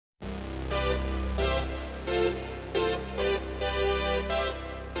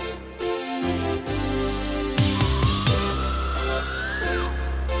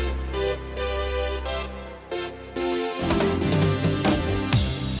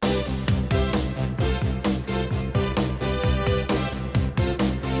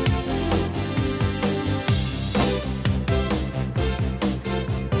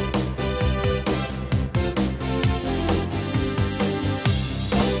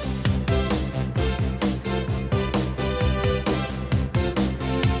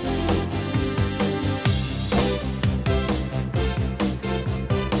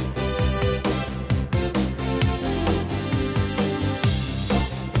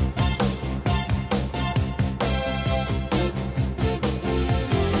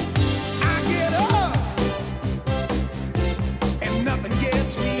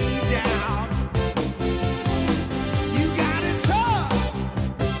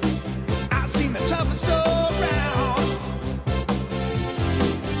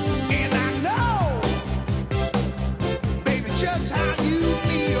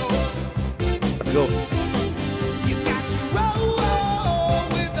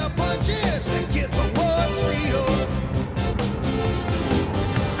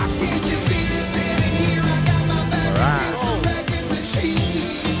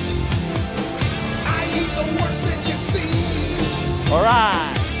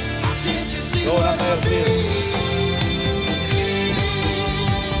Go, not there, please.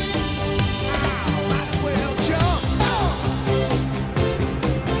 Might as well jump.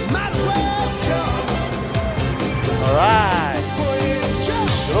 Might as well jump. All right. Go ahead and jump.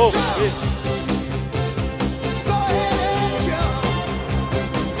 Go, please. Go ahead and jump.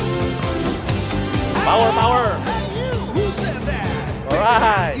 Power, power. Hey, you. Who said that? All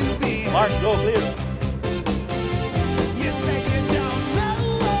right. You be. Mark, go, please. You say you don't know,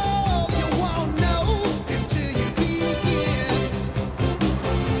 you won't know until you begin.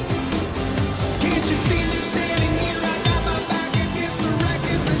 Can't you see me standing here? I got my back against the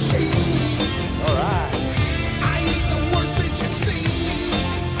wrecking machine. All right. I ain't the worst that you've seen.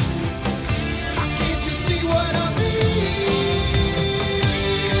 Can't you see what I mean?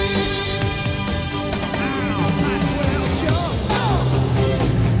 Might as well jump.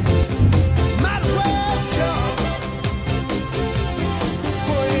 Might as well jump.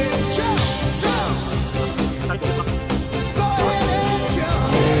 Go ahead and jump, jump. Go ahead and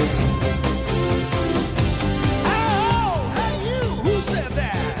jump. Oh, hey you, who said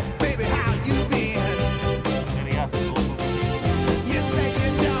that? Baby, how you been? You say you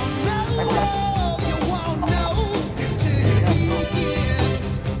don't know, you won't know until you begin.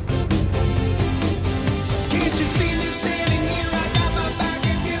 Can't you see me standing here? I got my back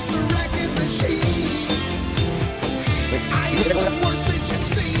against the wrecking machine. I ain't the worst that you've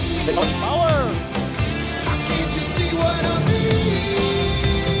seen. Power. Can't you see what I mean?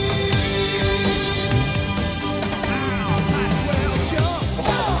 Might as well jump,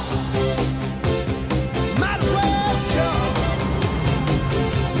 jump. Might as well jump.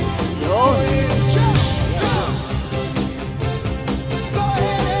 Go ahead and jump, jump. Go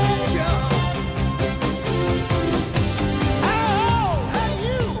ahead and jump. Oh, hey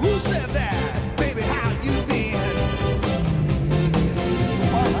you, who said that? Baby, how you been?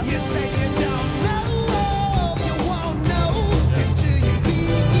 You say you don't know, you won't know until you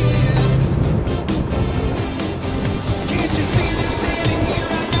begin. Can't you see me standing here?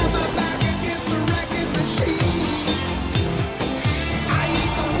 I got my back against the wrecking machine. I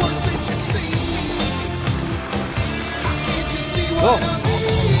ain't the worst that you've seen. Can't you see what I mean?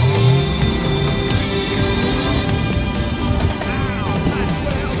 Might as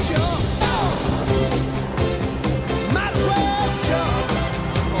well jump. Might as well jump.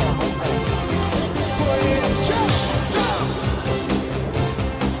 Go ahead and jump, jump.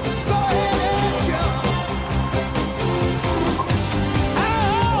 Go ahead and jump.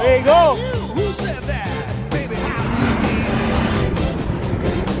 Oh, There you go. you, who said that? Baby, how you been?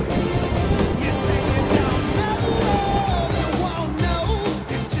 You say you don't know, you won't know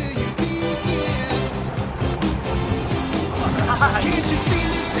until you begin. Can't you see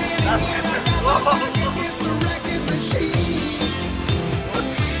me standing here? I got my back against the wrecking machine.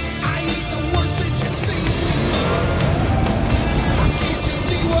 I ain't the worst that you've seen. Can't you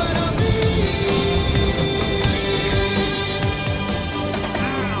see what I mean?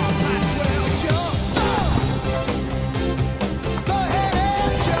 Might as well jump, jump. Go ahead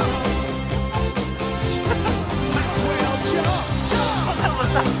and jump. Might as well jump, jump.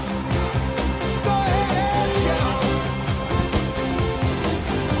 Go ahead and jump.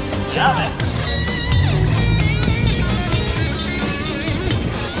 Jump it.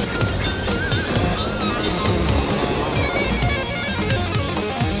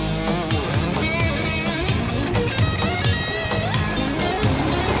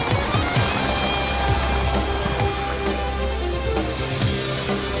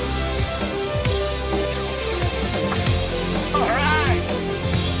 All right.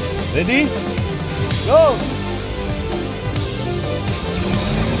 Ready? Go.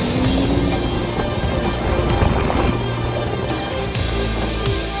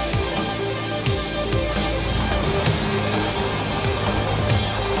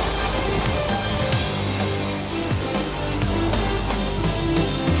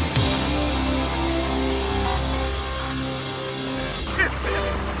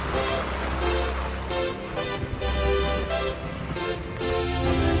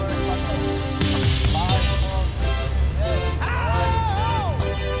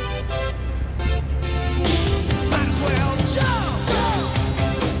 Might as well jump, jump.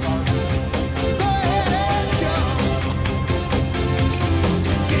 Go ahead and jump.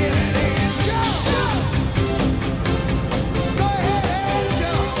 Get it and jump, jump. Go ahead and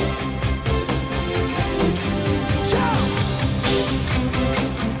jump. Jump.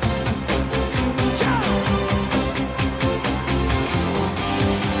 Jump.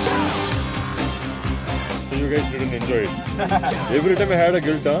 Jump. So you guys didn't enjoy it. Every time I had a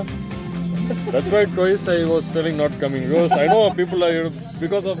guilt, huh? That's why twice I was telling not coming. Because I know people are,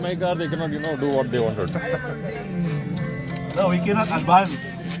 because of my car, they cannot, do what they wanted. No, we cannot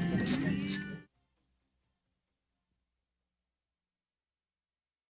advance.